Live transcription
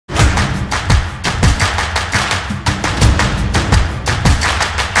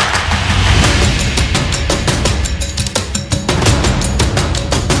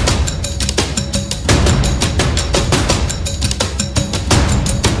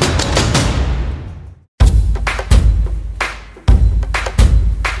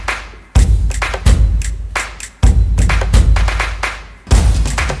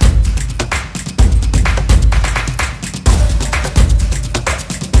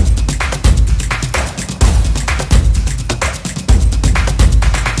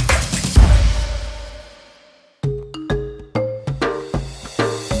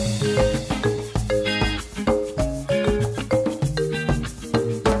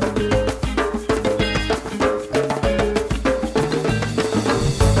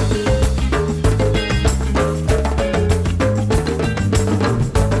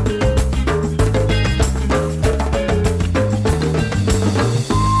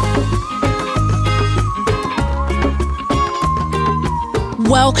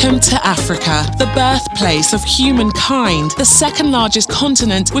Welcome to Africa, the birthplace of humankind, the second largest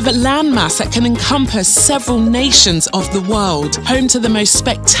continent with a landmass that can encompass several nations of the world, home to the most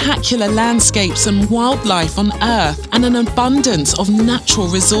spectacular landscapes and wildlife on Earth, and an abundance of natural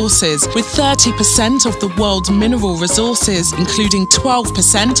resources, with 30% of the world's mineral resources, including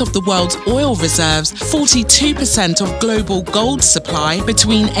 12% of the world's oil reserves, 42% of global gold supply,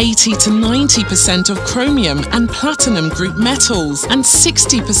 between 80 to 90% of chromium and platinum group metals, and 60%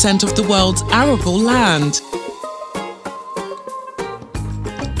 of the world's arable land.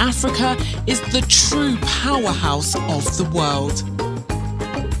 Africa is the true powerhouse of the world.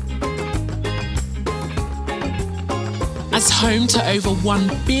 As home to over 1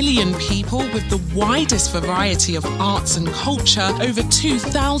 billion people with the widest variety of arts and culture, over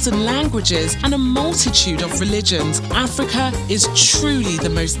 2,000 languages and a multitude of religions, Africa is truly the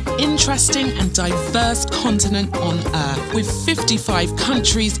most interesting and diverse continent on Earth, with 55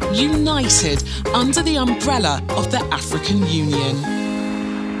 countries united under the umbrella of the African Union.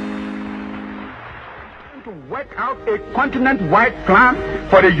 Work out a continent-wide plan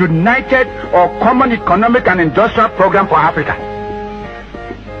for a united or common economic and industrial program for Africa.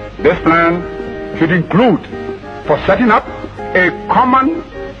 This plan should include for setting up a common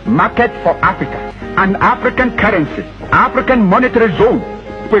market for Africa, an African currency, African monetary zone,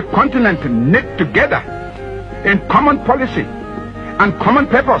 for a continent knit together in common policy and common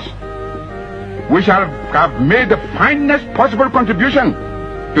purpose. We shall have made the finest possible contribution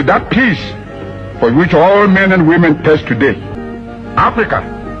to that peace for which all men and women thirst today. Africa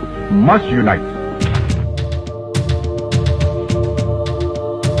must unite.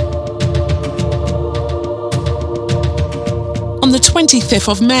 On the 25th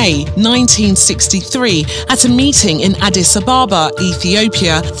of May, 1963, at a meeting in Addis Ababa,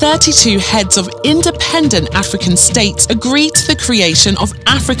 Ethiopia, 32 heads of independent African states agreed to the creation of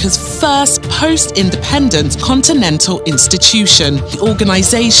Africa's first post-independence continental institution, the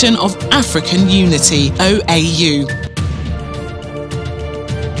Organization of African Unity, OAU.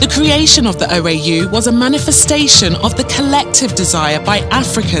 The creation of the OAU was a manifestation of the collective desire by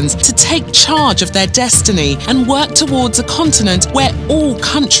Africans to take charge of their destiny and work towards a continent where all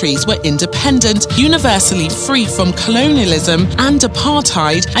countries were independent, universally free from colonialism and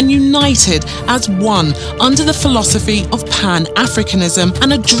apartheid, and united as one under the philosophy of Pan-Africanism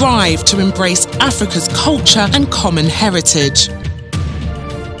and a drive to embrace Africa's culture and common heritage.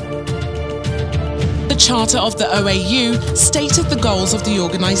 The Charter of the OAU stated the goals of the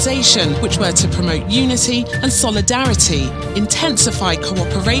organisation, which were to promote unity and solidarity, intensify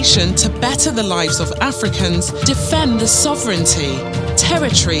cooperation to better the lives of Africans, defend the sovereignty,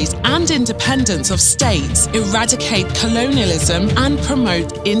 territories and independence of states, eradicate colonialism and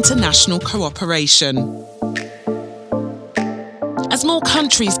promote international cooperation. As more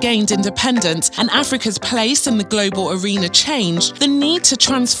countries gained independence and Africa's place in the global arena changed, the need to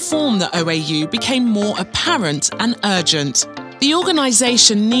transform the OAU became more apparent and urgent. The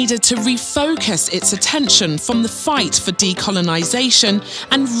organisation needed to refocus its attention from the fight for decolonisation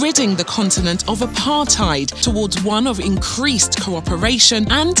and ridding the continent of apartheid towards one of increased cooperation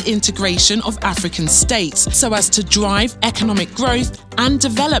and integration of African states, so as to drive economic growth and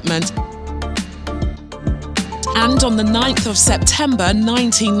development. And on the 9th of September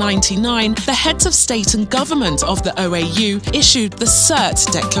 1999, the heads of state and government of the OAU issued the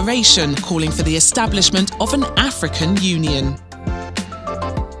CERT Declaration, calling for the establishment of an African Union.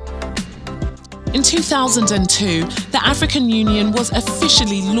 In 2002, the African Union was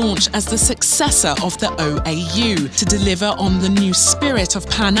officially launched as the successor of the OAU to deliver on the new spirit of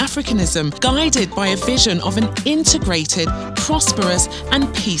Pan-Africanism, guided by a vision of an integrated, prosperous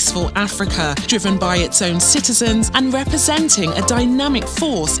and peaceful Africa, driven by its own citizens and representing a dynamic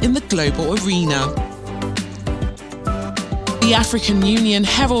force in the global arena. The African Union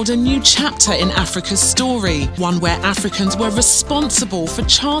heralded a new chapter in Africa's story, one where Africans were responsible for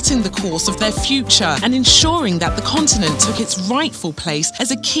charting the course of their future and ensuring that the continent took its rightful place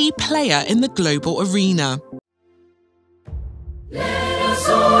as a key player in the global arena. Let us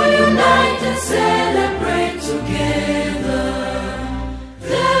all unite and celebrate together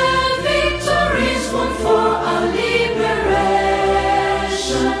the victories won for our liberation.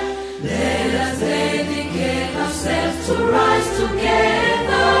 Let us dedicate ourselves to rise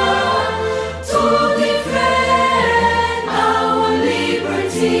together to defend our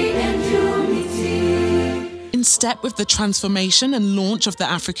liberty and unity. In step with the transformation and launch of the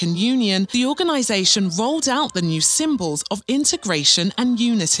African Union, the organisation rolled out the new symbols of integration and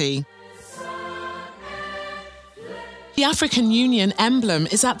unity. The African Union emblem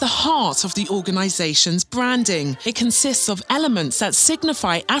is at the heart of the organisation's branding. It consists of elements that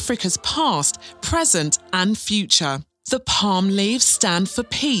signify Africa's past, present and future. The palm leaves stand for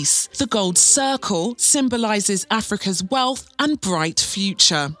peace. The gold circle symbolises Africa's wealth and bright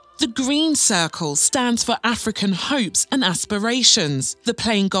future. The green circle stands for African hopes and aspirations. The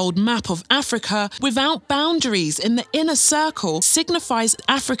plain gold map of Africa without boundaries in the inner circle signifies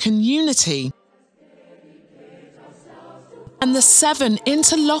African unity. And the 7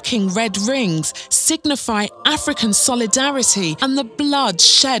 interlocking red rings signify African solidarity and the blood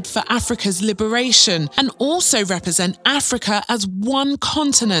shed for Africa's liberation, and also represent Africa as one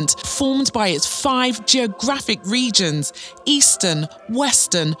continent formed by its 5 geographic regions: Eastern,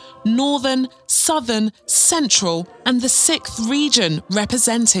 Western, Northern, Southern, Central, and the 6th region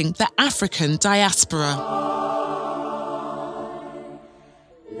representing the African diaspora.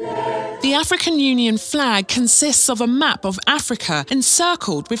 The African Union flag consists of a map of Africa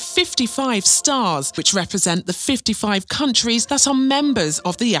encircled with 55 stars, which represent the 55 countries that are members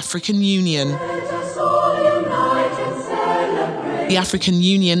of the African Union. The African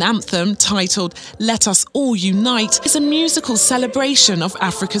Union anthem, titled "Let Us All Unite," is a musical celebration of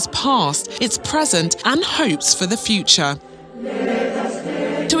Africa's past, its present, and hopes for the future.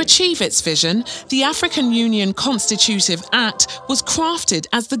 To achieve its vision, the African Union Constitutive Act was crafted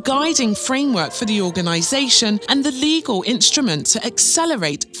as the guiding framework for the organisation and the legal instrument to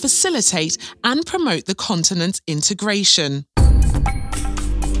accelerate, facilitate and promote the continent's integration.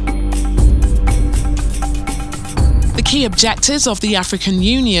 The key objectives of the African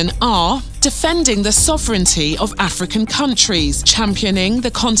Union are defending the sovereignty of African countries, championing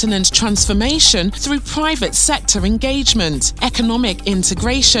the continent's transformation through private sector engagement, economic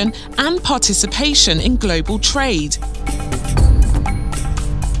integration and participation in global trade,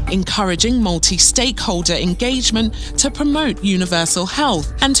 encouraging multi-stakeholder engagement to promote universal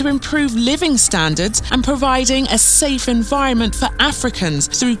health and to improve living standards, and providing a safe environment for Africans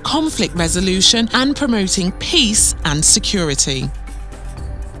through conflict resolution and promoting peace and security.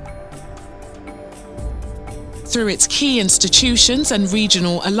 Through its key institutions and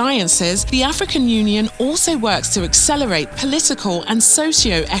regional alliances, the African Union also works to accelerate political and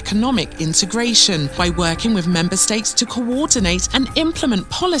socio-economic integration by working with member states to coordinate and implement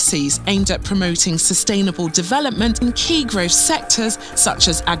policies aimed at promoting sustainable development in key growth sectors such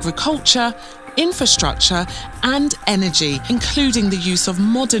as agriculture, infrastructure and energy, including the use of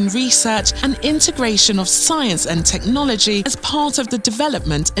modern research and integration of science and technology as part of the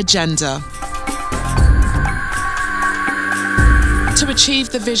development agenda. To achieve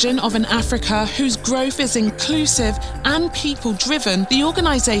the vision of an Africa whose growth is inclusive and people-driven, the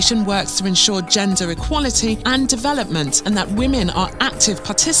organisation works to ensure gender equality and development, and that women are active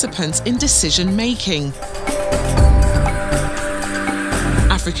participants in decision-making.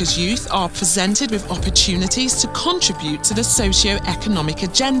 Africa's youth are presented with opportunities to contribute to the socio-economic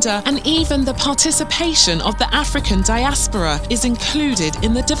agenda, and even the participation of the African diaspora is included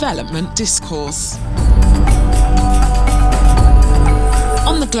in the development discourse.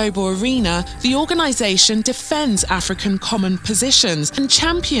 On the global arena, the organisation defends African common positions and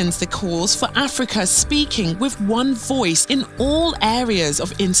champions the cause for Africa speaking with one voice in all areas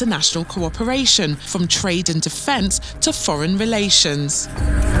of international cooperation, from trade and defence to foreign relations.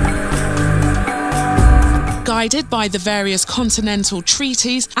 Guided by the various continental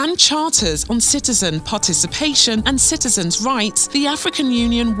treaties and charters on citizen participation and citizens' rights, the African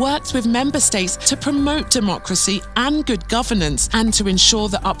Union works with member states to promote democracy and good governance, and to ensure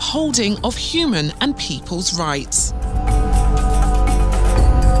the upholding of human and people's rights.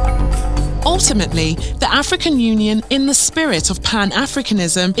 Ultimately, the African Union, in the spirit of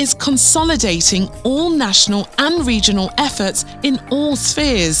Pan-Africanism, is consolidating all national and regional efforts in all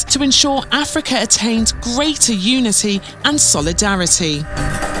spheres to ensure Africa attains greater unity and solidarity.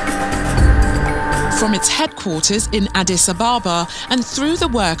 From its headquarters in Addis Ababa and through the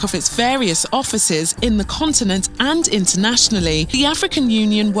work of its various offices in the continent and internationally, the African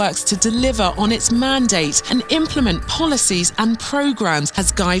Union works to deliver on its mandate and implement policies and programs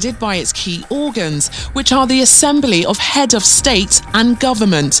as guided by its key organs, which are the Assembly of Head of State and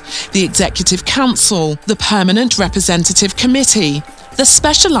Government, the Executive Council, the Permanent Representative Committee, the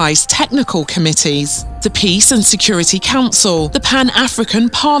Specialised Technical Committees, the Peace and Security Council, the Pan-African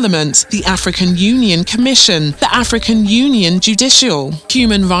Parliament, the African Union Commission, the African Union Judicial,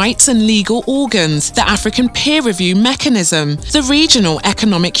 Human Rights and Legal Organs, the African Peer Review Mechanism, the Regional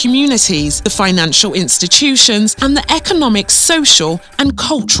Economic Communities, the Financial Institutions, and the Economic, Social and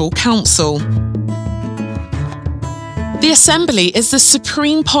Cultural Council. The Assembly is the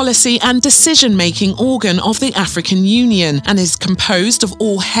supreme policy and decision-making organ of the African Union and is composed of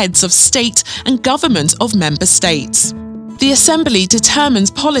all heads of state and government of member states. The Assembly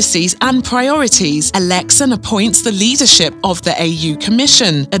determines policies and priorities, elects and appoints the leadership of the AU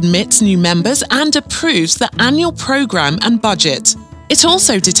Commission, admits new members and approves the annual programme and budget. It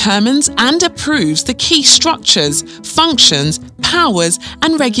also determines and approves the key structures, functions, powers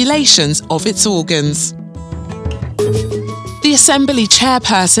and regulations of its organs. The Assembly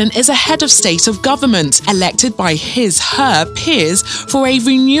chairperson is a head of state of government, elected by his/her peers for a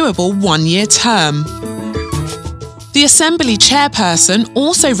renewable one-year term. The Assembly chairperson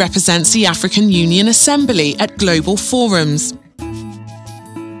also represents the African Union Assembly at global forums.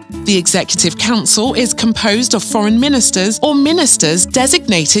 The Executive Council is composed of foreign ministers or ministers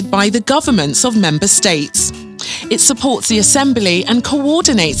designated by the governments of member states. It supports the Assembly and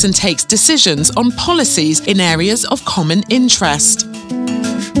coordinates and takes decisions on policies in areas of common interest.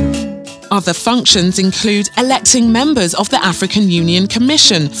 Other functions include electing members of the African Union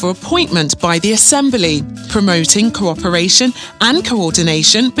Commission for appointment by the Assembly, promoting cooperation and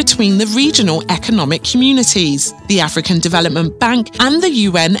coordination between the regional economic communities, the African Development Bank and the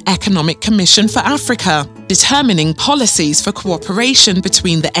UN Economic Commission for Africa, determining policies for cooperation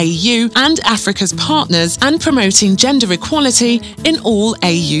between the AU and Africa's partners and promoting gender equality in all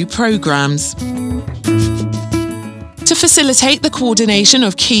AU programs. To facilitate the coordination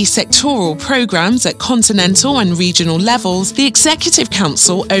of key sectoral programs at continental and regional levels, the Executive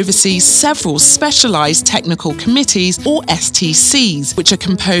Council oversees several specialised technical committees or STCs, which are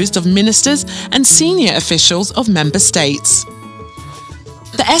composed of ministers and senior officials of member states.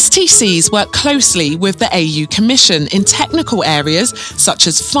 The STCs work closely with the AU Commission in technical areas such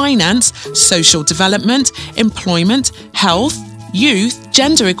as finance, social development, employment, health, youth,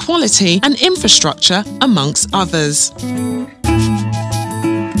 gender equality and infrastructure, amongst others.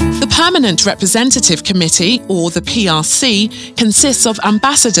 The Permanent Representative Committee, or the PRC, consists of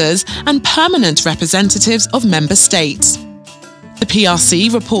ambassadors and permanent representatives of member states. The PRC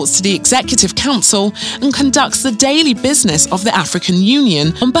reports to the Executive Council and conducts the daily business of the African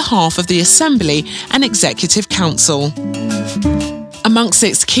Union on behalf of the Assembly and Executive Council. Amongst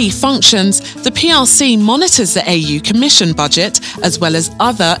its key functions, the PRC monitors the AU Commission budget, as well as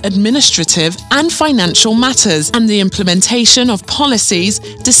other administrative and financial matters, and the implementation of policies,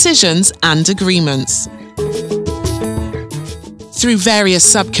 decisions and agreements. Through various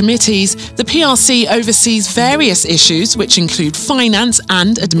subcommittees, the PRC oversees various issues which include finance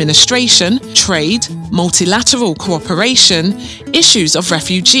and administration, trade, multilateral cooperation, issues of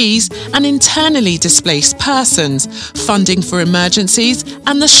refugees and internally displaced persons, funding for emergencies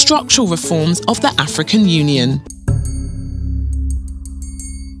and the structural reforms of the African Union.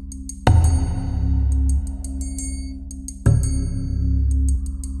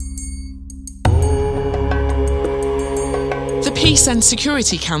 The Peace and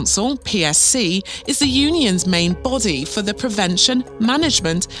Security Council, PSC, is the Union's main body for the prevention,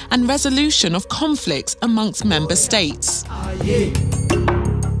 management and resolution of conflicts amongst member states.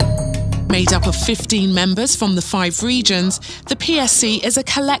 Made up of 15 members from the 5 regions, the PSC is a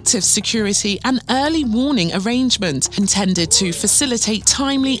collective security and early warning arrangement intended to facilitate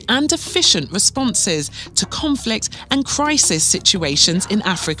timely and efficient responses to conflict and crisis situations in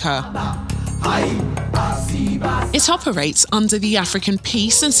Africa. It operates under the African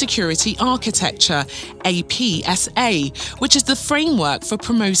Peace and Security Architecture, APSA, which is the framework for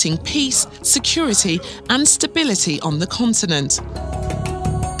promoting peace, security and stability on the continent.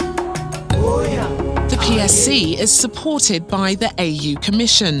 The PSC is supported by the AU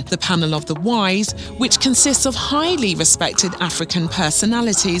Commission, the Panel of the Wise, which consists of highly respected African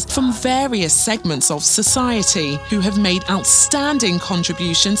personalities from various segments of society who have made outstanding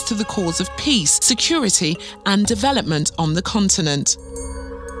contributions to the cause of peace, security and development on the continent.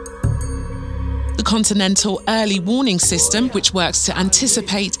 The Continental Early Warning System, which works to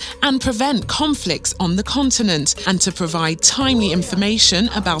anticipate and prevent conflicts on the continent and to provide timely information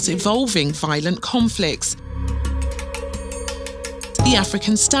about evolving violent conflicts. The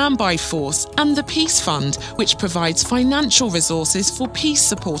African Standby Force and the Peace Fund, which provides financial resources for peace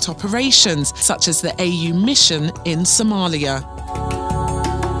support operations, such as the AU mission in Somalia.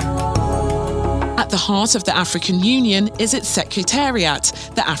 At the heart of the African Union is its secretariat,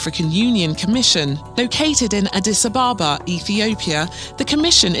 the African Union Commission. Located in Addis Ababa, Ethiopia, the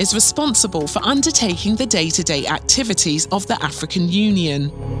Commission is responsible for undertaking the day-to-day activities of the African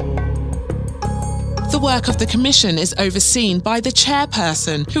Union. The work of the Commission is overseen by the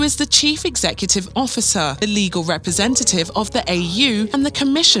chairperson, who is the Chief Executive Officer, the legal representative of the AU, and the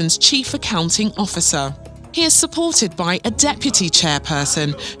Commission's Chief Accounting Officer. He is supported by a deputy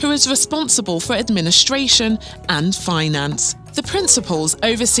chairperson who is responsible for administration and finance. The principals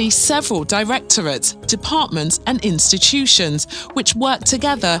oversee several directorates, departments and institutions which work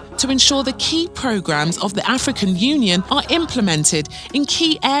together to ensure the key programs of the African Union are implemented in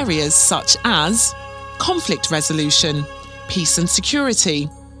key areas such as conflict resolution, peace and security,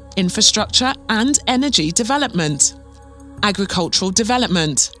 infrastructure and energy development, agricultural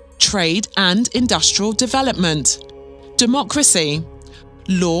development, trade and industrial development, democracy,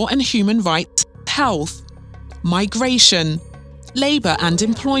 law and human rights, health, migration, labour and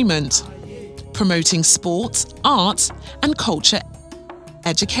employment, promoting sports, arts and culture,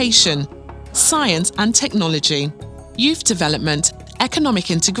 education, science and technology, youth development,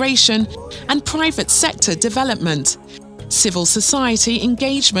 economic integration and private sector development, civil society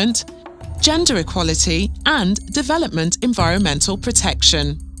engagement, gender equality and development environmental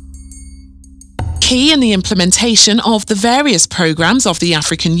protection. Key in the implementation of the various programs of the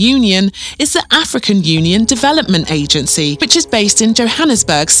African Union is the African Union Development Agency, which is based in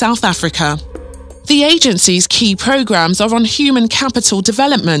Johannesburg, South Africa. The agency's key programs are on human capital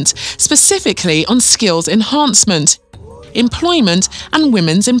development, specifically on skills enhancement, employment and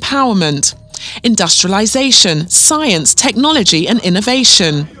women's empowerment, industrialization, science, technology and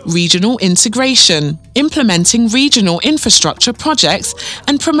innovation, regional integration, implementing regional infrastructure projects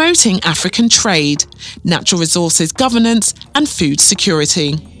and promoting African trade, natural resources governance and food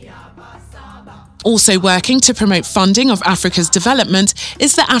security. Also working to promote funding of Africa's development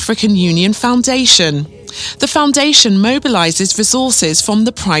is the African Union Foundation. The foundation mobilizes resources from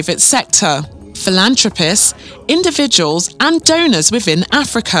the private sector, philanthropists, individuals and donors within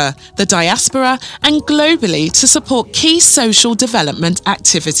Africa, the diaspora and globally to support key social development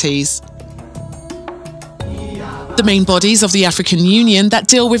activities. The main bodies of the African Union that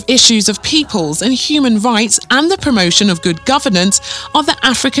deal with issues of peoples and human rights and the promotion of good governance are the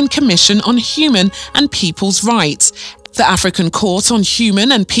African Commission on Human and People's Rights, the African Court on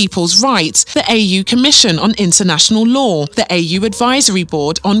Human and People's Rights, the AU Commission on International Law, the AU Advisory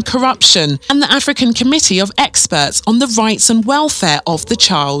Board on Corruption, and the African Committee of Experts on the Rights and Welfare of the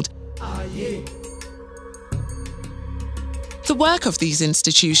Child. The work of these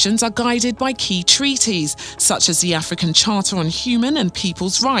institutions are guided by key treaties, such as the African Charter on Human and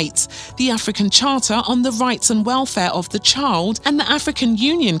People's Rights, the African Charter on the Rights and Welfare of the Child, and the African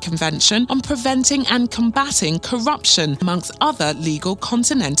Union Convention on Preventing and Combating Corruption, amongst other legal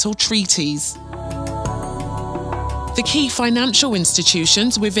continental treaties. The key financial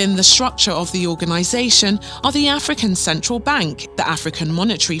institutions within the structure of the organisation are the African Central Bank, the African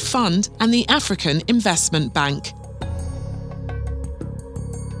Monetary Fund, and the African Investment Bank.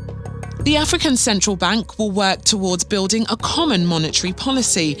 The African Central Bank will work towards building a common monetary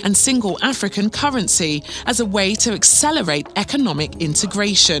policy and single African currency as a way to accelerate economic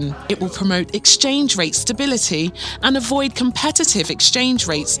integration. It will promote exchange rate stability and avoid competitive exchange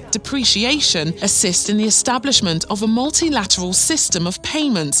rates depreciation, assist in the establishment of a multilateral system of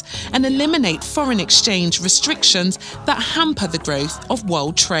payments, and eliminate foreign exchange restrictions that hamper the growth of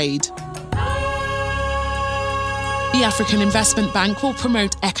world trade. The African Investment Bank will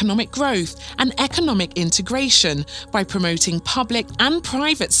promote economic growth and economic integration by promoting public and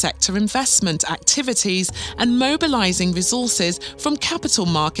private sector investment activities and mobilizing resources from capital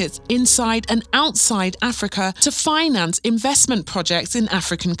markets inside and outside Africa to finance investment projects in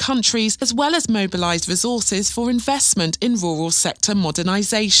African countries, as well as mobilize resources for investment in rural sector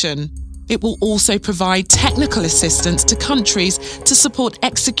modernization. It will also provide technical assistance to countries to support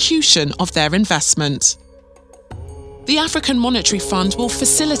execution of their investment. The African Monetary Fund will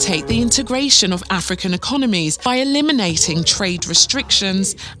facilitate the integration of African economies by eliminating trade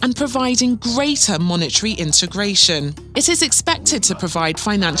restrictions and providing greater monetary integration. It is expected to provide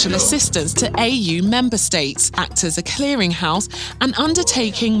financial assistance to AU member states, act as a clearinghouse, and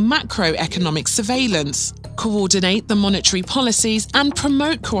undertaking macroeconomic surveillance, coordinate the monetary policies, and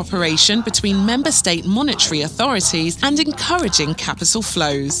promote cooperation between member state monetary authorities and encouraging capital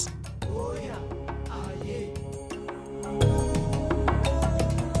flows.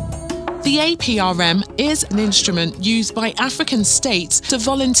 The APRM is an instrument used by African states to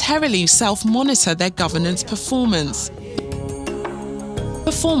voluntarily self-monitor their governance performance.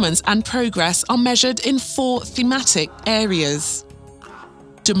 Performance and progress are measured in 4 thematic areas: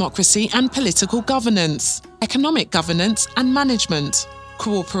 democracy and political governance, economic governance and management,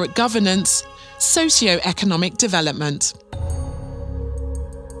 corporate governance, socio-economic development.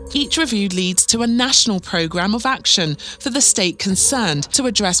 Each review leads to a national programme of action for the state concerned to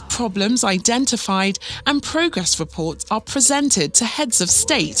address problems identified, and progress reports are presented to heads of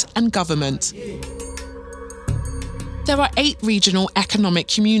state and government. There are 8 regional economic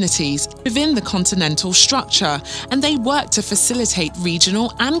communities within the continental structure, and they work to facilitate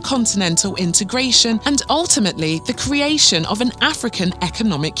regional and continental integration and ultimately the creation of an African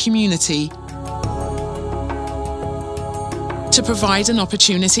economic community. To provide an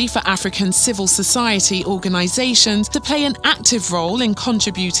opportunity for African civil society organisations to play an active role in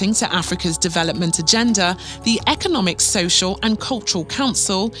contributing to Africa's development agenda, the Economic, Social and Cultural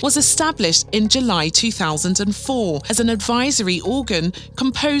Council was established in July 2004 as an advisory organ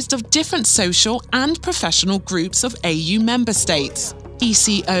composed of different social and professional groups of AU member states.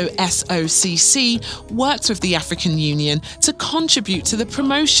 ECOSOCC works with the African Union to contribute to the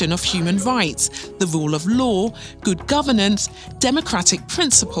promotion of human rights, the rule of law, good governance, democratic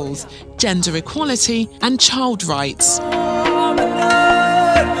principles, gender equality and child rights.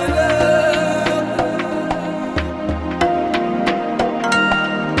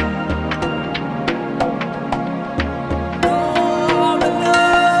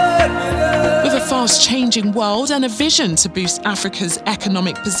 Fast-changing world and a vision to boost Africa's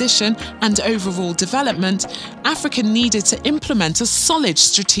economic position and overall development, Africa needed to implement a solid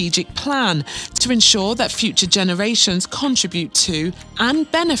strategic plan to ensure that future generations contribute to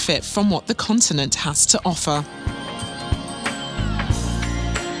and benefit from what the continent has to offer.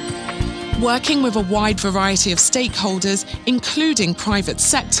 Working with a wide variety of stakeholders, including private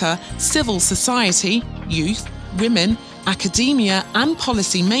sector, civil society, youth, women, academia and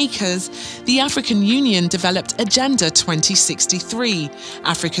policy makers, the African Union developed Agenda 2063,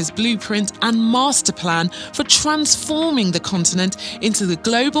 Africa's blueprint and master plan for transforming the continent into the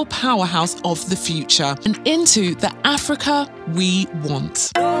global powerhouse of the future and into the Africa we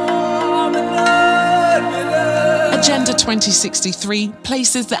want. Agenda 2063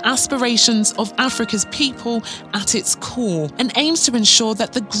 places the aspirations of Africa's people at its core and aims to ensure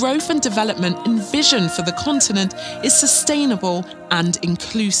that the growth and development envisioned for the continent is sustainable and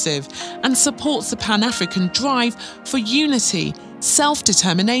inclusive and supports the Pan-African drive for unity,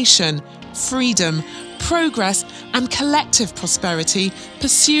 self-determination, freedom, progress and collective prosperity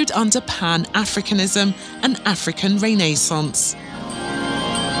pursued under Pan-Africanism and African Renaissance.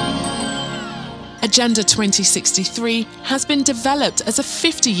 Agenda 2063 has been developed as a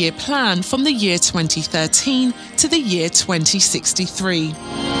 50-year plan from the year 2013 to the year 2063.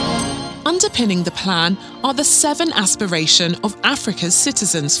 Underpinning the plan are the 7 aspirations of Africa's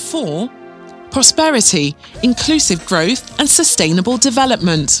citizens for prosperity, inclusive growth and sustainable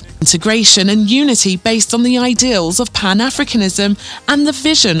development, integration and unity based on the ideals of Pan-Africanism and the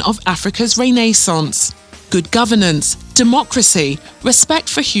vision of Africa's Renaissance, good governance, democracy, respect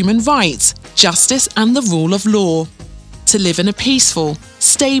for human rights, justice and the rule of law, to live in a peaceful,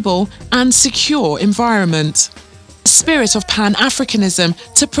 stable and secure environment. A spirit of Pan-Africanism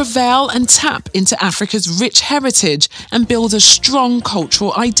to prevail and tap into Africa's rich heritage and build a strong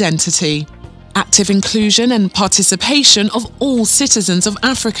cultural identity. Active inclusion and participation of all citizens of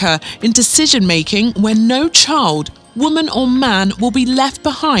Africa in decision-making where no child, woman or man will be left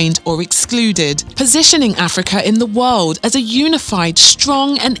behind or excluded, positioning Africa in the world as a unified,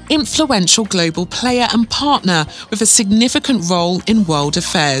 strong and influential global player and partner with a significant role in world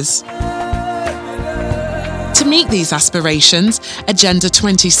affairs. To meet these aspirations, Agenda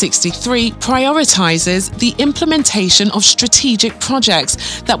 2063 prioritizes the implementation of strategic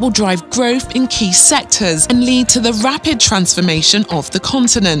projects that will drive growth in key sectors and lead to the rapid transformation of the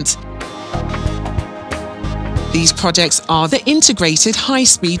continent. These projects are the integrated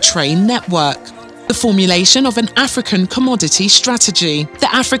high-speed train network, the formulation of an African commodity strategy,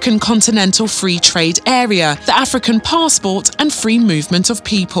 the African Continental Free Trade Area, the African Passport and Free Movement of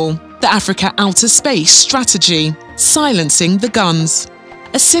People, the Africa Outer Space Strategy, silencing the guns,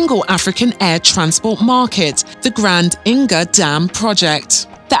 a single African air transport market, the Grand Inga Dam Project,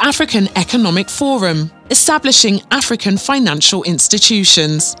 the African Economic Forum, establishing African financial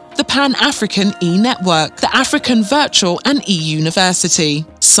institutions, the Pan-African e-network, the African Virtual and e-University,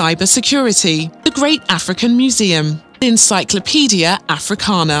 cybersecurity, the Great African Museum, the Encyclopedia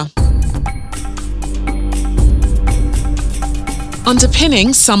Africana.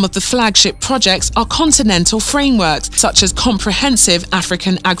 Underpinning some of the flagship projects are continental frameworks such as Comprehensive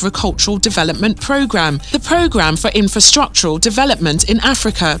African Agricultural Development Programme, the Programme for Infrastructural Development in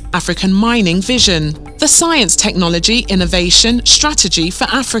Africa, African Mining Vision, the Science Technology Innovation Strategy for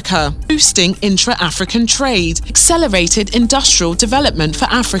Africa, boosting intra-African trade, accelerated industrial development for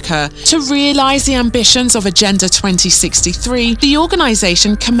Africa. To realise the ambitions of Agenda 2063, the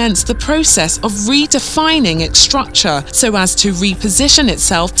organisation commenced the process of redefining its structure so as to reposition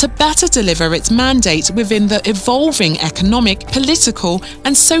itself to better deliver its mandate within the evolving economic, political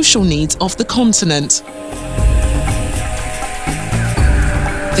and social needs of the continent.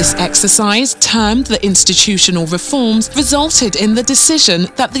 This exercise, termed the institutional reforms, resulted in the decision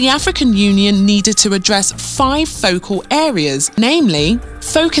that the African Union needed to address 5 focal areas, namely,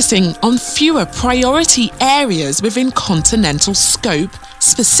 focusing on fewer priority areas within continental scope,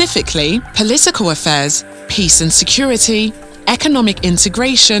 specifically political affairs, peace and security, economic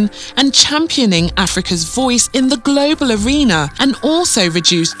integration, and championing Africa's voice in the global arena, and also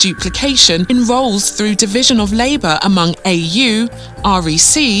reduce duplication in roles through division of labour among AU,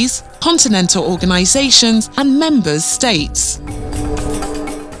 RECs, continental organisations and member states.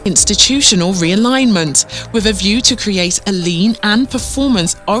 Institutional realignment, with a view to create a lean and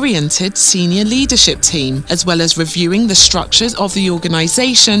performance-oriented senior leadership team, as well as reviewing the structures of the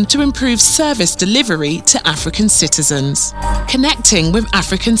organisation to improve service delivery to African citizens. Connecting with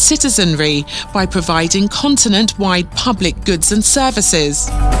African citizenry by providing continent-wide public goods and services.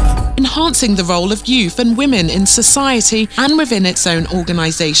 Enhancing the role of youth and women in society and within its own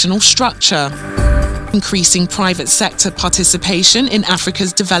organisational structure. Increasing private sector participation in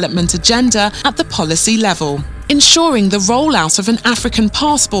Africa's development agenda at the policy level. Ensuring the rollout of an African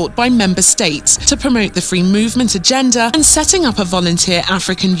passport by member states to promote the free movement agenda, and setting up a volunteer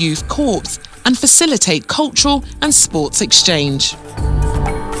African Youth Corps and facilitate cultural and sports exchange.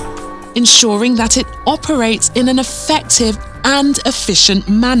 Ensuring that it operates in an effective and efficient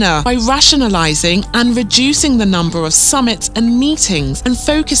manner by rationalising and reducing the number of summits and meetings, and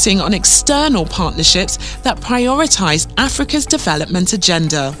focusing on external partnerships that prioritise Africa's development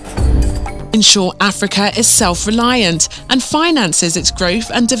agenda. Ensure Africa is self-reliant and finances its growth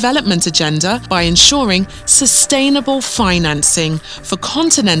and development agenda by ensuring sustainable financing for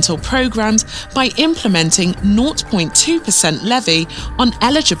continental programmes by implementing 0.2% levy on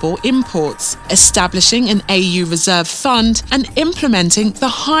eligible imports, establishing an AU reserve fund, and implementing the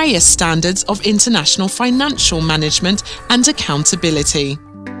highest standards of international financial management and accountability.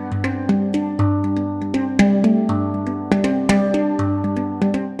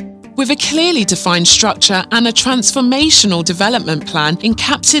 With a clearly defined structure and a transformational development plan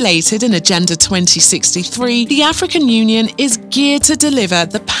encapsulated in Agenda 2063, the African Union is geared to deliver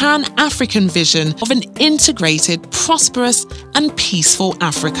the Pan-African vision of an integrated, prosperous and peaceful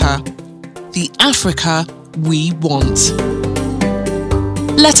Africa. The Africa we want.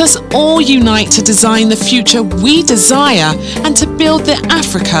 Let us all unite to design the future we desire and to build the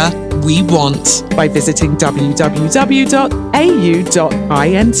Africa we want by visiting www.au.int.